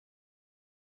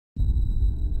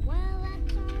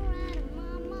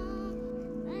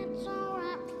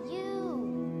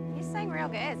real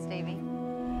good, Stevie.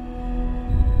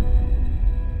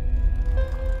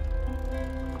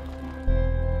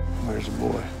 Where's the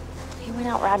boy? He went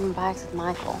out riding bikes with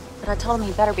Michael, but I told him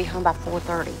he better be home by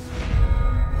 4:30.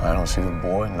 I don't see the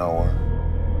boy nowhere.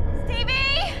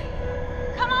 Stevie!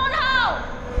 Come on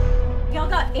home! Y'all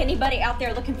got anybody out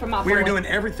there looking for my boy? We are doing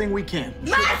everything we can.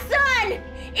 My son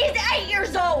is 8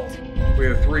 years old! We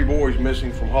have 3 boys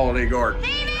missing from Holiday Garden.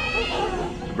 Stevie!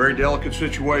 It's a very delicate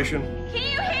situation. Can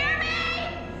you hear me?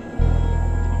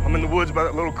 I'm in the woods by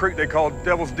that little creek they call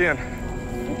Devil's Den.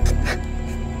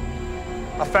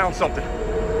 I found something.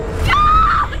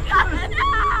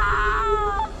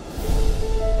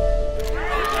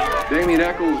 Damien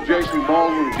Echols, Jason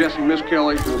Baldwin, and Jessie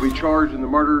Misskelley will be charged in the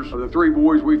murders of the 3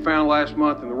 boys we found last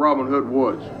month in the Robin Hood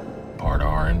woods. Part of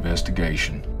our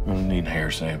investigation. We'll need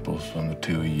hair samples from the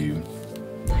 2 of you.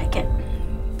 Take it.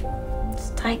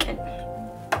 Just take it.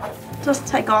 Just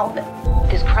take all of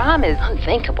it. This crime is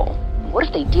unthinkable. What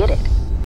if they did it?